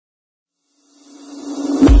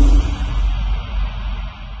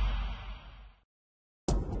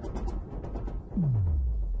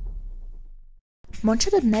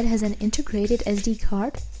Moncha.net has an integrated SD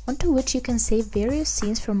card onto which you can save various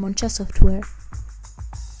scenes from Moncha software.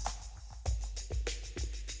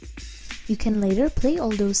 You can later play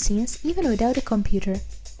all those scenes even without a computer.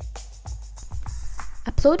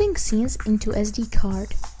 Uploading scenes into SD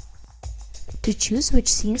card. To choose which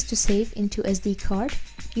scenes to save into SD card,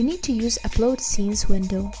 you need to use Upload Scenes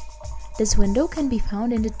window. This window can be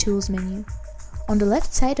found in the Tools menu. On the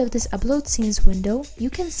left side of this Upload Scenes window, you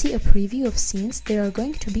can see a preview of scenes that are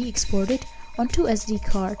going to be exported onto SD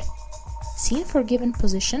card. Scene for given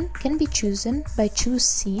position can be chosen by Choose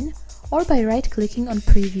Scene or by right-clicking on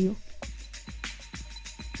Preview.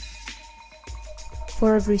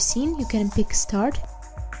 For every scene, you can pick Start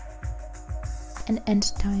and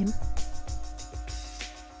End Time.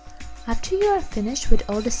 After you are finished with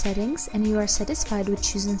all the settings and you are satisfied with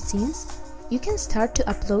chosen scenes, you can start to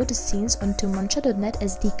upload the scenes onto Moncha.net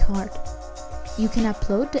SD card. You can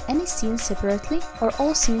upload any scenes separately or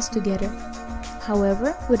all scenes together.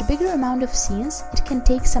 However, with a bigger amount of scenes, it can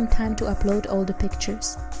take some time to upload all the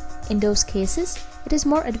pictures. In those cases, it is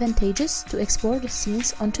more advantageous to export the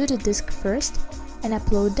scenes onto the disk first and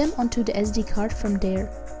upload them onto the SD card from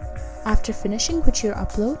there. After finishing with your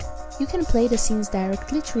upload, you can play the scenes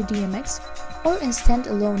directly through DMX or in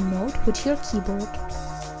stand-alone mode with your keyboard.